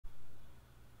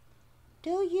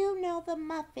Do you know the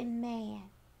Muffin Man?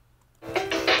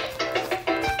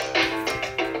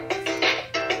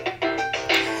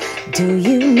 Do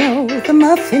you know the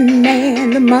Muffin Man,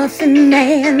 the Muffin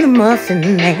Man, the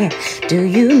Muffin Man? Do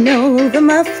you know the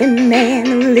Muffin Man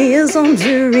who lives on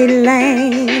Drury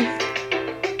Lane?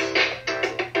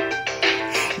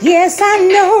 Yes, I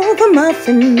know the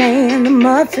Muffin Man, the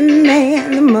Muffin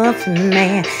Man, the Muffin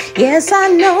Man. Yes, I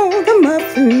know the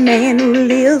Muffin Man who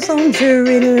lives on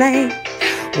Drury Lane.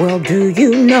 Well, do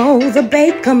you know the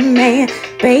Baker Man,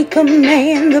 Baker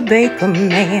Man, the Baker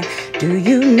Man? Do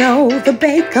you know the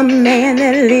Baker Man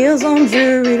that lives on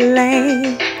Drury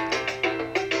Lane?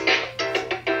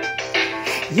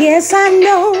 Yes, I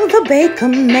know the Baker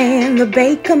Man, the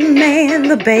Baker Man,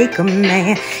 the Baker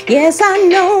Man. Yes, I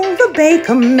know the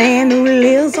Baker Man who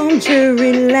lives on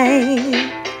Drury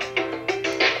Lane.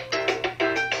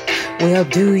 Well,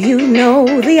 do you know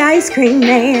the Ice Cream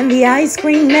Man, the Ice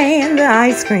Cream Man, the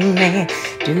Ice Cream Man?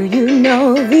 Do you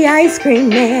know the Ice Cream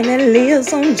Man that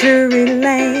lives on Drury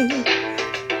Lane?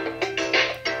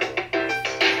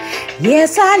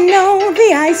 Yes, I know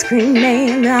the Ice Cream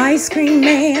Man, the Ice Cream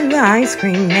Man, the Ice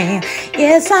Cream Man.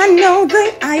 Yes, I know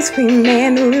the Ice Cream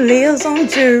Man who lives on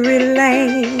Drury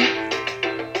Lane.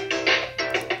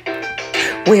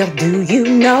 Well, do you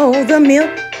know the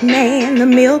Milkman, the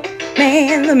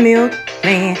Milkman, the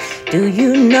Milkman? Do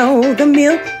you know the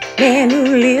Milkman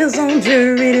who lives on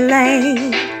Drury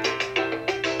Lane?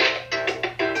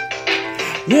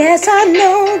 Yes, I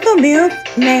know the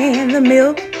Milkman, the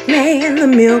Milkman, the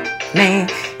Milkman.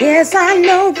 Yes, I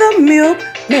know the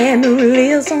Milkman who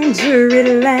lives on Drury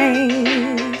Lane.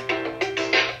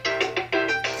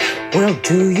 Well,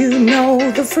 do you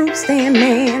know the Fruit Stand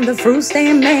Man, the Fruit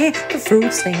Stand Man, the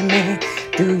Fruit Stand Man?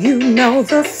 Do you know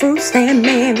the Fruit Stand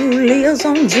Man who lives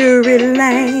on Drury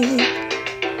Lane?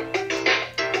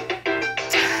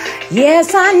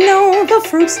 Yes, I know the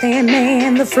Fruit Stand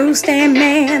Man, the Fruit Stand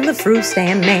Man, the Fruit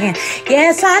Stand Man.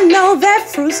 Yes, I know that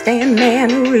Fruit Stand Man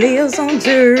who lives on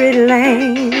Drury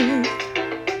Lane.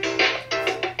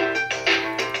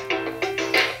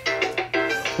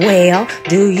 Well,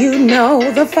 do you know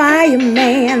the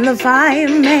Fireman, the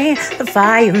Fireman, the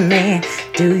Fireman?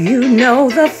 Do you know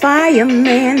the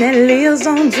Fireman that lives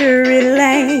on Drury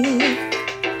Lane?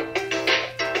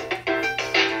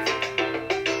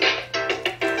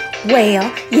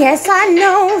 Well, yes, I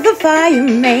know the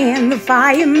Fireman, the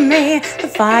Fireman, the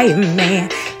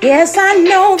Fireman. Yes, I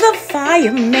know the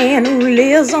Fireman who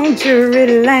lives on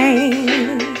Drury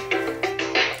Lane.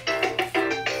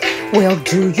 Well,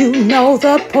 do you know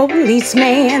the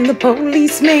Policeman, the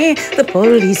Policeman, the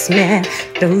Policeman?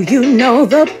 Do you know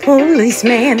the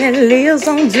Policeman that lives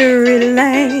on Drury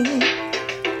Lane?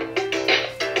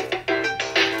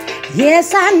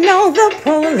 Yes, I know the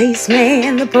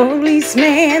Policeman, the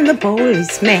Policeman, the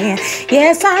Policeman.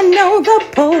 Yes, I know the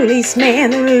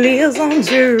Policeman who lives on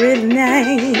Drury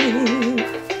Lane.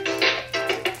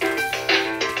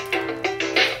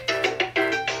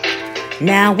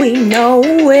 Now we know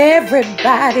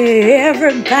everybody,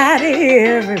 everybody,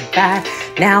 everybody.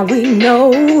 Now we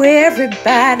know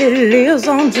everybody lives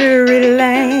on Drury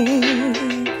Lane.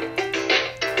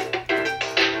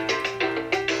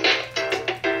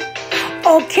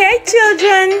 Okay,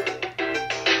 children,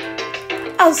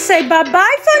 I'll say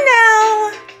bye-bye for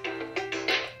now.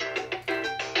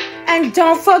 And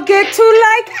don't forget to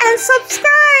like and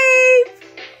subscribe.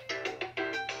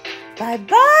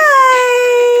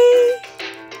 Bye-bye.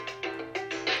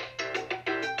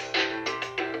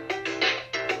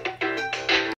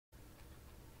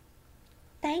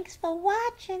 Thanks for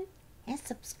watching and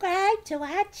subscribe to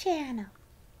our channel.